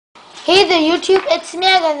Hey there YouTube, it's me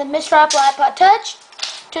again, the Mr. Apple iPod Touch.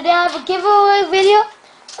 Today I have a giveaway video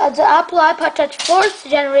of the Apple iPod Touch 4th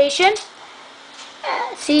generation.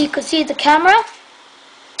 You can see the camera.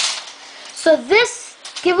 So this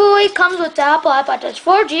giveaway comes with the Apple iPod Touch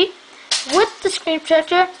 4G with the screen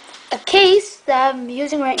protector, a case that I'm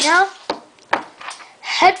using right now,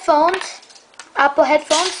 headphones, Apple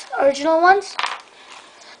headphones, original ones,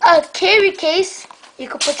 a carry case. You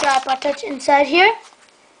can put your iPod Touch inside here.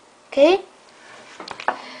 Okay,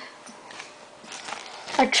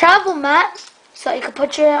 a travel mat, so you can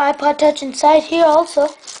put your iPod Touch inside here also,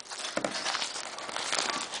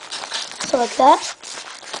 so like that.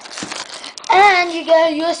 And you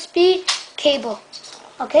get a USB cable,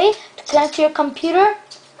 okay, to connect to your computer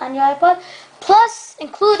and your iPod, plus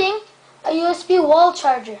including a USB wall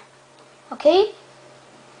charger, okay.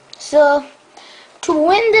 So to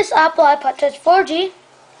win this Apple iPod Touch 4G,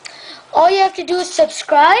 all you have to do is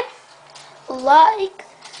subscribe, like,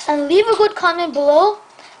 and leave a good comment below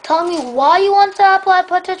telling me why you want the Apple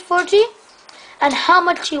iPod Touch 4G and how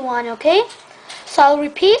much you want, okay? So I'll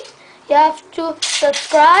repeat, you have to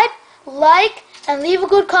subscribe, like, and leave a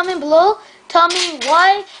good comment below. Tell me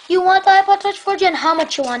why you want the iPod Touch 4G and how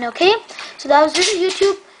much you want, okay? So that was it,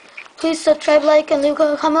 YouTube. Please subscribe, like, and leave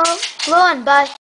a comment below, and bye.